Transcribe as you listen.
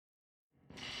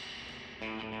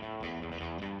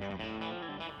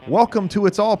Welcome to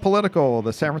It's All Political,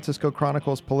 the San Francisco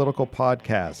Chronicle's political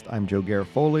podcast. I'm Joe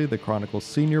Garofoli, the Chronicle's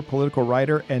senior political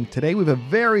writer, and today we have a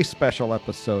very special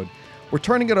episode. We're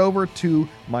turning it over to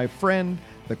my friend,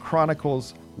 the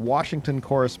Chronicle's Washington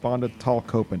correspondent, Tal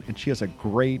Kopan, and she has a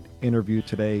great interview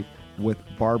today with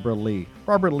Barbara Lee.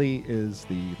 Barbara Lee is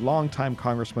the longtime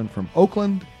congressman from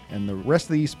Oakland and the rest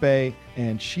of the East Bay,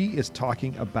 and she is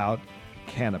talking about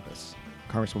cannabis.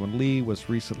 Congresswoman Lee was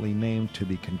recently named to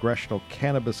the Congressional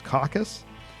Cannabis Caucus,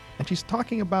 and she's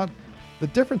talking about the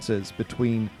differences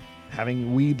between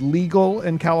having weed legal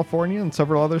in California and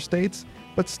several other states,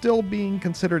 but still being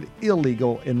considered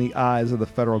illegal in the eyes of the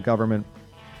federal government.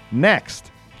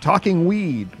 Next, Talking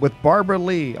Weed with Barbara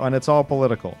Lee on It's All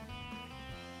Political.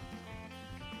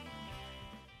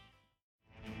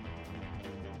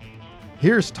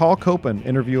 Here's Tal Kopan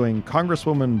interviewing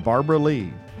Congresswoman Barbara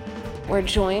Lee. We're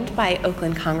joined by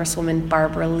Oakland Congresswoman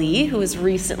Barbara Lee, who was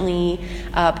recently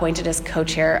appointed as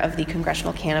co-chair of the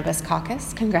Congressional Cannabis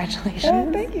Caucus.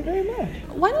 Congratulations. Thank you very much.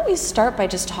 Why don't we start by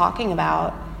just talking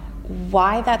about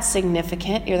why that's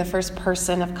significant? You're the first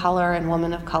person of color and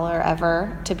woman of color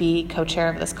ever to be co-chair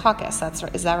of this caucus.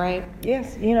 Is that right?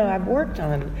 Yes. I've worked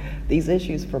on these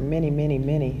issues for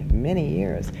many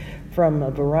years from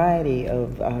a variety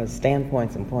of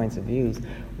standpoints and points of views.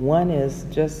 One is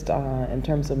just in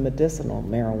terms of medicinal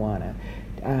marijuana.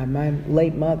 My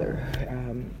late mother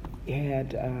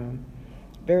had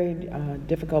very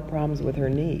difficult problems with her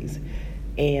knees,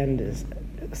 and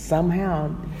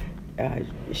somehow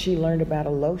she learned about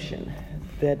a lotion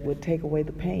that would take away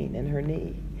the pain in her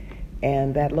knee,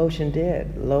 and that lotion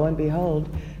did. Lo and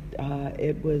behold,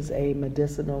 it was a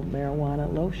medicinal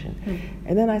marijuana lotion. Mm-hmm.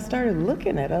 And then I started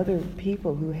looking at other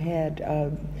people who had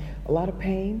a lot of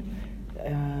pain,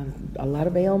 a lot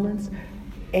of ailments,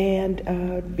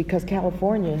 and because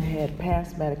California had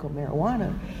passed medical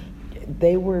marijuana,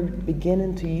 they were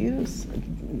beginning to use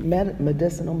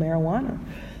medicinal marijuana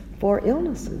for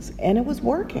illnesses, and it was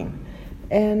working.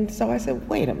 And so I said,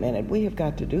 wait a minute, we have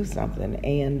got to do something.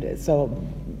 And so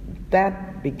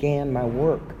that began my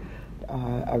work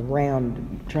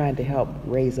around trying to help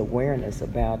raise awareness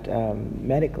about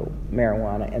medical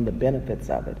marijuana and the benefits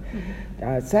of it.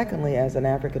 Mm-hmm. Secondly, as an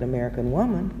African American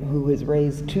woman who has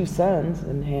raised 2 sons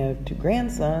and have 2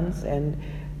 grandsons, and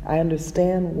I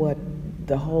understand what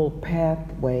the whole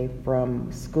pathway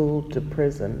from school to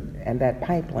prison and that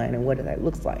pipeline and what that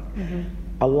looks like. Mm-hmm.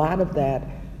 A lot of that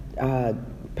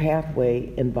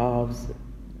pathway involves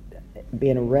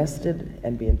being arrested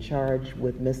and being charged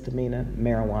with misdemeanor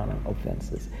marijuana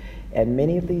offenses. And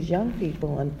many of these young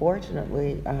people,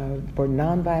 unfortunately, for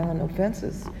nonviolent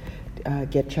offenses,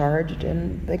 get charged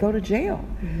and they go to jail.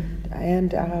 Mm-hmm.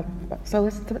 And so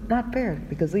it's not fair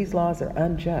because these laws are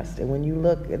unjust. And when you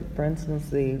look at, for instance,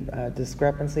 the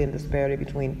discrepancy and disparity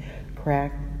between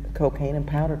crack cocaine and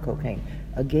powder cocaine,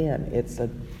 again, it's a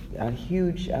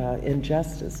huge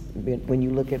injustice when you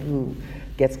look at who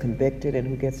gets convicted and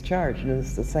who gets charged. And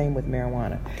it's the same with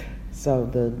marijuana. So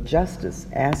the justice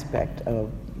aspect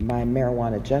of my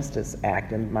Marijuana Justice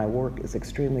Act and my work is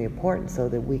extremely important so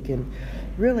that we can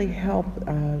really help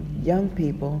young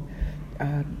people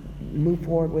move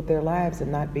forward with their lives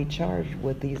and not be charged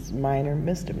with these minor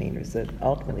misdemeanors that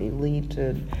ultimately lead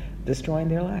to destroying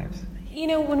their lives.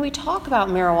 When we talk about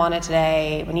marijuana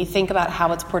today, when you think about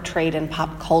how it's portrayed in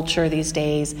pop culture these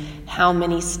days, how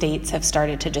many states have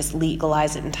started to just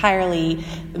legalize it entirely,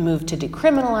 move to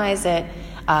decriminalize it.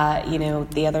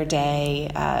 The other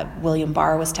day, William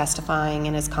Barr was testifying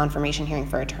in his confirmation hearing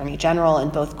for Attorney General,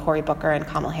 and both Cory Booker and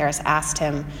Kamala Harris asked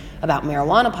him about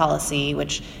marijuana policy,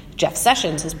 which Jeff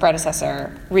Sessions, his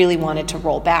predecessor, really wanted to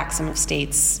roll back some of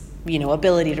states'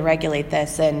 ability to regulate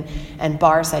this, and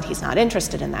Barr said he's not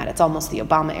interested in that. It's almost the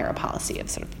Obama-era policy of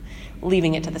sort of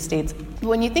leaving it to the states.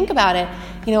 When you think about it,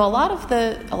 a lot of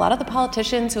the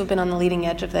politicians who have been on the leading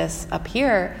edge of this up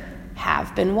here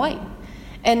have been white.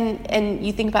 And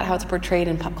you think about how it's portrayed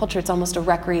in pop culture, it's almost a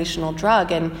recreational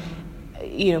drug. And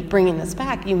bringing this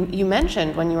back, you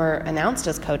mentioned when you were announced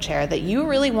as co-chair that you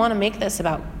really want to make this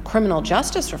about criminal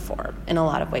justice reform in a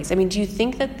lot of ways. I mean, do you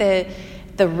think that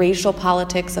the racial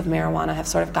politics of marijuana have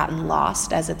sort of gotten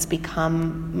lost as it's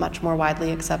become much more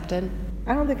widely accepted?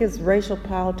 I don't think it's racial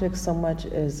politics so much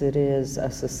as it is a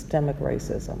systemic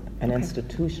racism, an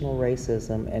institutional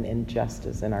racism and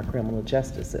injustice in our criminal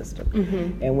justice system.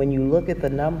 Mm-hmm. And when you look at the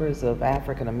numbers of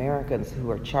African Americans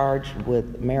who are charged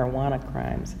with marijuana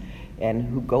crimes and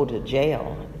who go to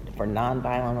jail for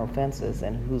nonviolent offenses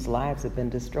and whose lives have been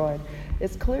destroyed,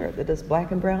 it's clear that it's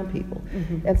black and brown people.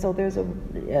 Mm-hmm. And so there's a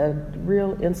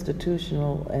real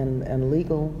institutional and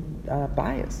legal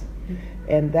bias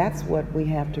And that's what we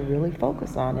have to really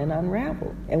focus on and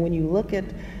unravel. And when you look at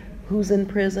who's in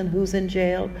prison, who's in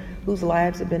jail, whose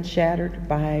lives have been shattered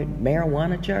by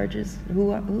marijuana charges,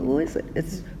 who is it?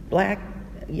 It's black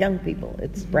young people,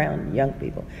 it's brown young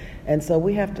people. And so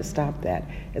we have to stop that.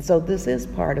 And so this is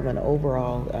part of an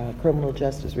overall criminal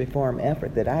justice reform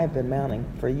effort that I've been mounting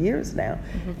for years now.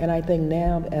 And I think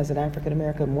now, as an African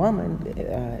American woman,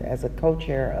 as a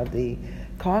co-chair of the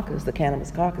caucus, the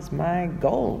Cannabis Caucus, my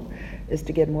goal is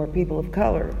to get more people of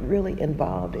color really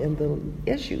involved in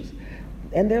the issues.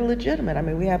 And they're legitimate. I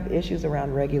mean, we have issues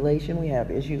around regulation, we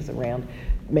have issues around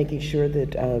making sure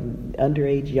that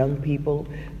underage young people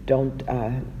don't,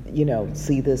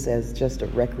 see this as just a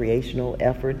recreational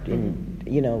effort and,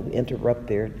 interrupt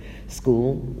their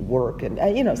school work. And,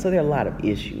 so there are a lot of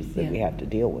issues that we have to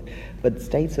deal with. But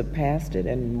states have passed it,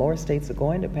 and more states are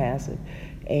going to pass it.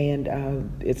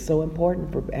 And it's so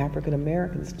important for African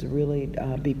Americans to really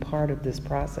be part of this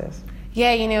process.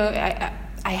 Yeah,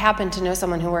 I happen to know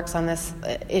someone who works on this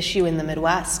issue in the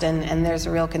Midwest, and there's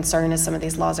a real concern as some of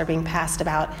these laws are being passed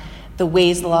about the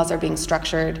ways the laws are being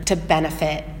structured to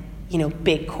benefit,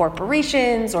 big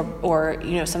corporations, or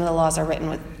some of the laws are written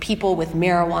with people with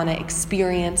marijuana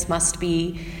experience must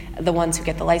be the ones who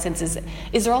get the licenses.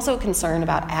 Is there also a concern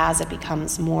about, as it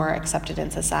becomes more accepted in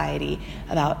society,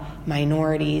 about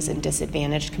minorities and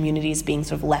disadvantaged communities being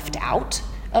sort of left out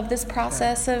of this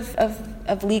process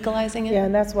of legalizing it? Yeah,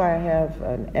 and that's why I have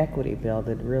an equity bill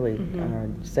that really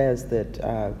says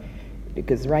that,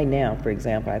 because right now, for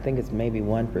example, I think it's maybe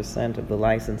 1% of the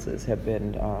licenses have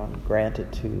been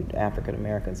granted to African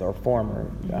Americans or former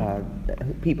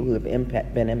people who have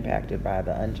been impacted by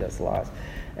the unjust laws.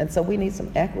 And so we need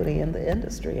some equity in the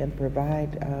industry and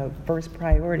provide first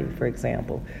priority, for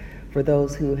example, for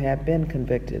those who have been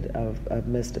convicted of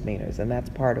misdemeanors, and that's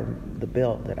part of the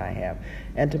bill that I have.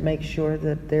 And to make sure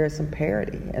that there's some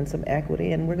parity and some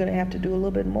equity, and we're going to have to do a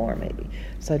little bit more maybe,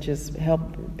 such as help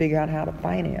figure out how to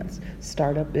finance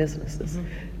startup businesses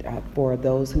for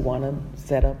those who want to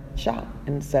set up shop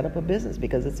and set up a business,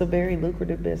 because it's a very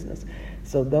lucrative business.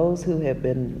 So those who have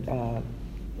been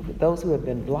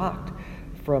blocked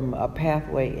from a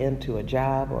pathway into a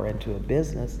job or into a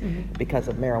business because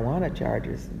of marijuana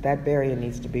charges, that barrier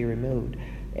needs to be removed.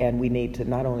 And we need to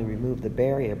not only remove the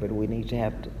barrier, but we need to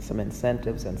have some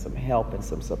incentives and some help and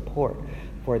some support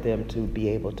for them to be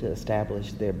able to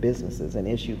establish their businesses and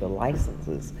issue the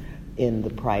licenses in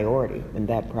that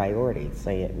priority,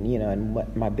 say it, and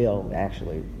what my bill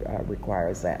actually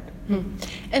requires that.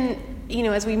 And,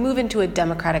 as we move into a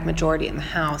Democratic majority in the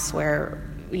House where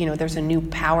there's a new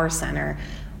power center,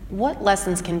 what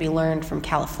lessons can be learned from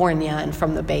California and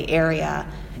from the Bay Area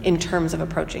in terms of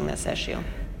approaching this issue?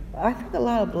 I think a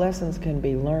lot of lessons can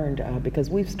be learned because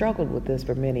we've struggled with this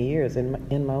for many years.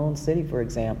 In my own city, for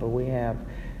example, we have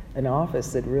an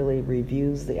office that really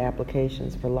reviews the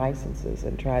applications for licenses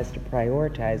and tries to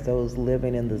prioritize those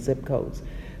living in the zip codes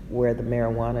where the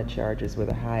marijuana charges were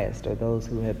the highest, or those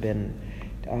who have been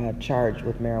charged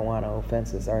with marijuana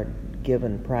offenses are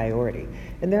given priority.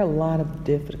 And there are a lot of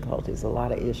difficulties, a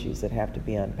lot of issues that have to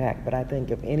be unpacked. But I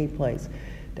think if any place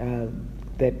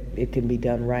that it can be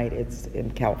done right, it's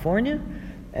in California,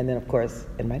 and then of course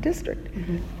in my district.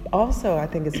 Also, I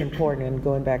think it's important, and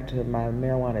going back to my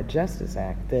Marijuana Justice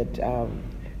Act, that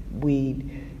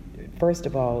we first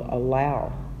of all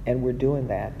allow, and we're doing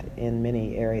that in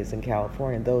many areas in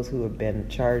California, those who have been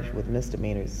charged with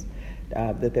misdemeanors,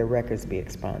 that their records be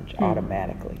expunged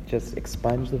automatically. Just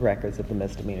expunge the records of the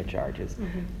misdemeanor charges,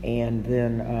 and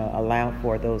then allow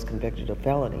for those convicted of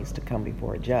felonies to come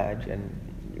before a judge and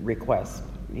request,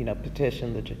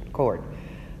 petition the court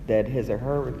that his or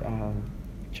her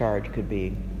charge could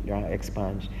be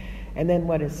expunged. And then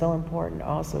what is so important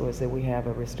also is that we have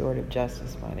a restorative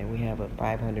justice fund, and we have a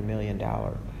 $500 million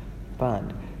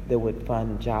fund that would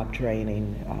fund job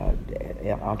training,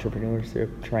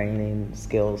 entrepreneurship training,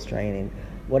 skills training,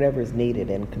 whatever is needed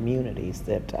in communities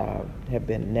that have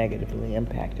been negatively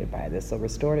impacted by this. So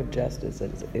restorative justice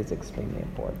is extremely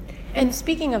important. And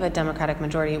speaking of a Democratic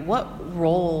majority, what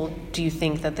role do you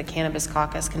think that the Cannabis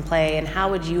Caucus can play, and how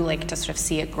would you like to sort of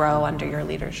see it grow under your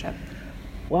leadership?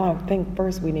 Well, I think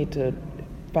first we need to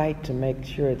fight to make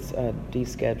sure it's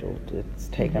descheduled. It's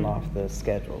taken off the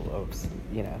schedule of,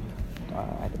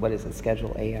 what is it,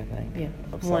 Schedule A, I think? Yeah,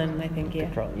 one, I think, yeah.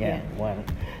 Control. Yeah, one.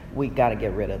 We got to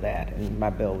get rid of that, and my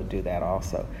bill would do that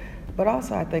also. But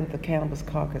also, I think the Cannabis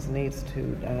Caucus needs to,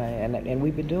 and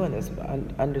we've been doing this,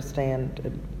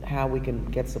 understand how we can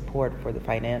get support for the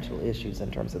financial issues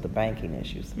in terms of the banking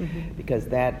issues, because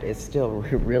that is still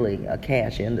really a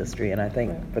cash industry. And I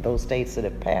think for those states that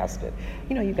have passed it,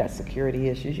 you've got security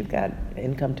issues, you've got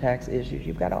income tax issues,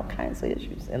 you've got all kinds of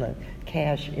issues in a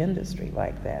cash industry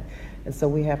like that. And so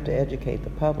we have to educate the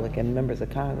public and members of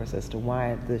Congress as to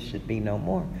why this should be no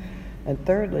more. And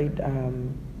thirdly,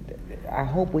 I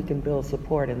hope we can build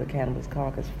support in the Cannabis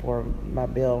Caucus for my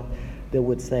bill that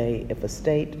would say if a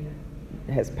state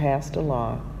has passed a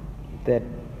law that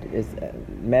is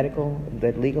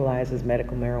that legalizes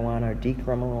medical marijuana or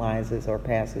decriminalizes or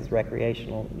passes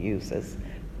recreational use as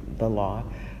the law,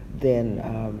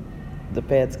 then the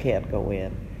feds can't go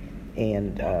in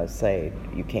and say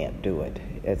you can't do it.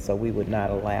 And so we would not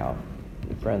allow,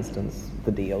 for instance,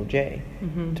 the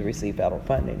DOJ to receive federal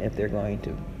funding if they're going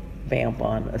to vamp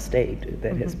on a state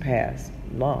that has passed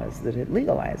laws that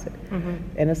legalize it.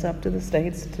 And it's up to the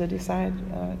states to decide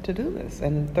to do this.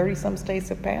 And 30-some states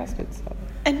have passed it. So.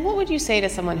 And what would you say to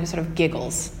someone who sort of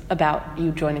giggles about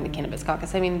you joining the Cannabis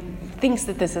Caucus? I mean, thinks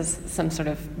that this is some sort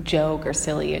of joke or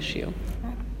silly issue.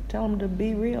 I tell them to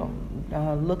be real.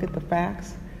 Look at the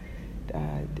facts.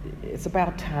 It's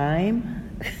about time.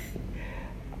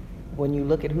 When you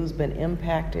look at who's been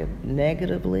impacted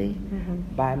negatively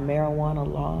by marijuana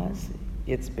laws,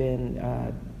 it's been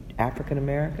African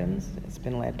Americans, it's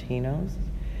been Latinos,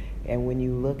 and when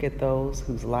you look at those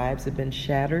whose lives have been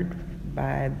shattered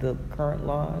by the current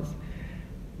laws,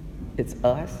 it's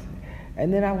us.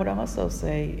 And then I would also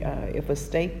say, if a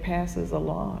state passes a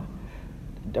law,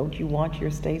 don't you want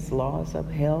your state's laws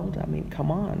upheld? I mean,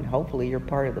 come on. Hopefully you're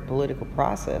part of the political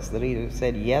process that either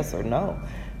said yes or no.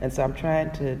 And so I'm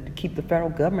trying to keep the federal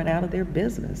government out of their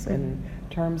business in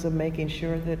terms of making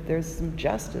sure that there's some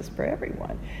justice for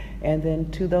everyone. And then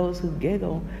to those who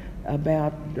giggle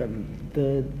about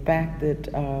the fact that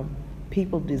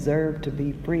people deserve to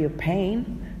be free of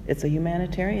pain, it's a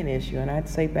humanitarian issue. And I'd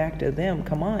say back to them,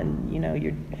 come on,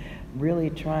 you're really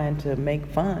trying to make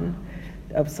fun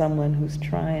of someone who's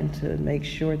trying to make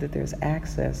sure that there's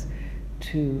access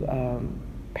to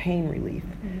pain relief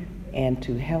and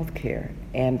to health care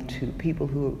and to people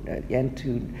and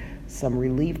to some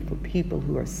relief for people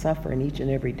who are suffering each and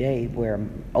every day where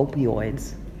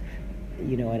opioids,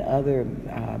 and other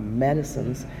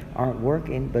medicines aren't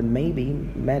working, but maybe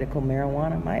medical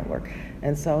marijuana might work.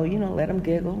 And so, let them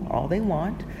giggle all they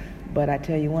want. But I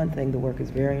tell you one thing, the work is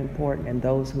very important, and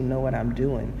those who know what I'm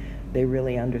doing, they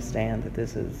really understand that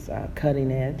this is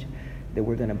cutting edge, that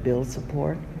we're going to build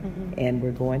support, and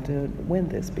we're going to win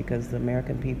this because the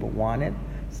American people want it,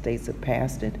 states have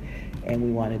passed it, and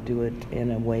we want to do it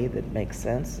in a way that makes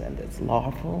sense and that's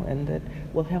lawful and that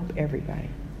will help everybody.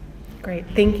 Great.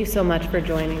 Thank you so much for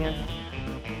joining us.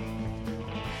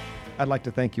 I'd like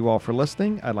to thank you all for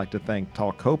listening. I'd like to thank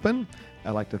Tal Koppen.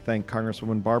 I'd like to thank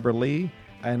Congresswoman Barbara Lee.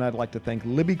 And I'd like to thank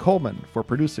Libby Coleman for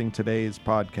producing today's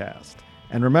podcast.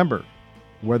 And remember,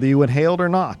 whether you inhaled or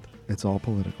not, it's all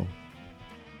political.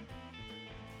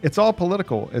 It's All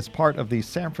Political is part of the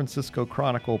San Francisco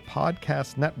Chronicle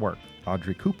podcast network.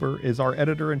 Audrey Cooper is our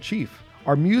editor-in-chief.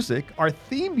 Our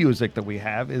theme music that we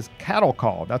have is Cattle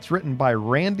Call. That's written by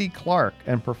Randy Clark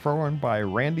and performed by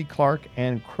Randy Clark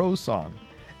and Crow Song.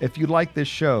 If you like this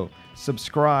show,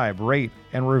 subscribe, rate,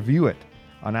 and review it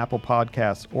on Apple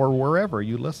Podcasts or wherever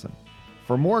you listen.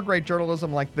 For more great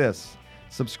journalism like this,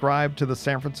 subscribe to the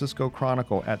San Francisco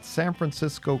Chronicle at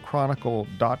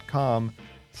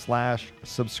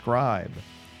sanfranciscochronicle.com/subscribe.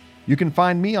 You can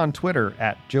find me on Twitter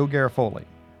at Joe Garofoli.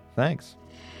 Thanks.